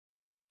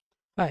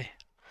Hi,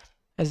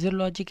 Azure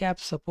Logic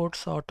Apps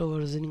supports auto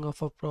versioning of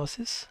a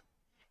process.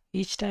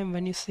 Each time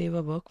when you save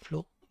a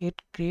workflow,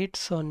 it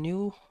creates a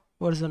new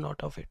version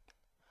out of it.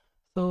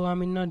 So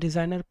I'm in a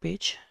designer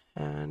page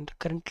and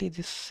currently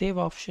this save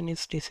option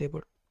is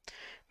disabled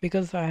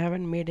because I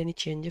haven't made any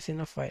changes in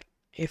a file.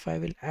 If I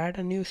will add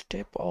a new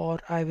step or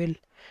I will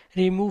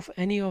remove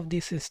any of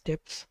these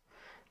steps,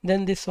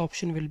 then this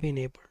option will be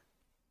enabled.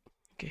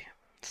 Okay,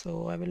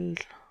 so I will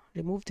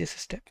remove this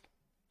step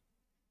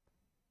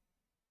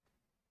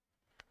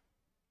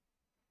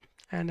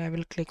and I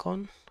will click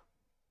on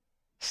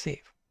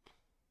save.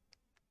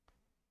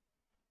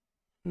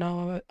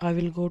 Now I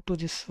will go to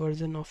this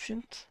version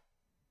options.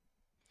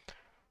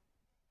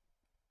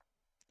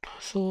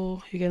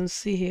 So you can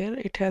see here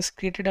it has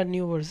created a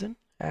new version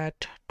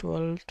at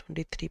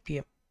 12:23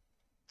 p.m.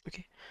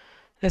 Okay,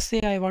 let's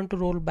say I want to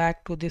roll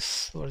back to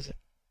this version.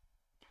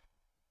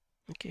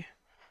 Okay,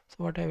 so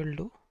what I will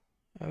do,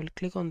 I will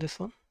click on this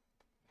one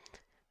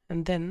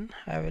and then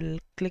I will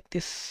click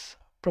this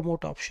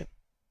promote option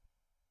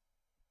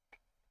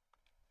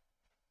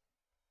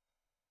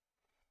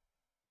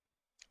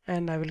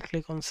and I will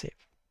click on save.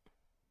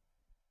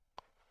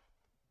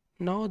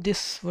 Now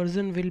this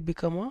version will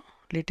become a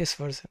latest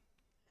version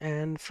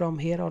and from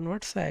here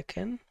onwards I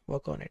can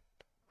work on it.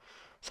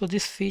 So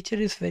this feature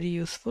is very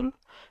useful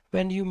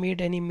when you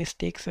made any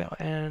mistakes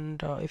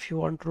and if you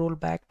want to roll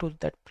back to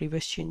that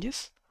previous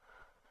changes,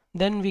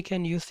 then we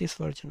can use this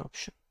version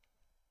option.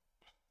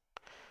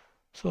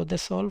 So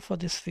that's all for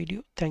this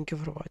video. Thank you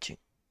for watching.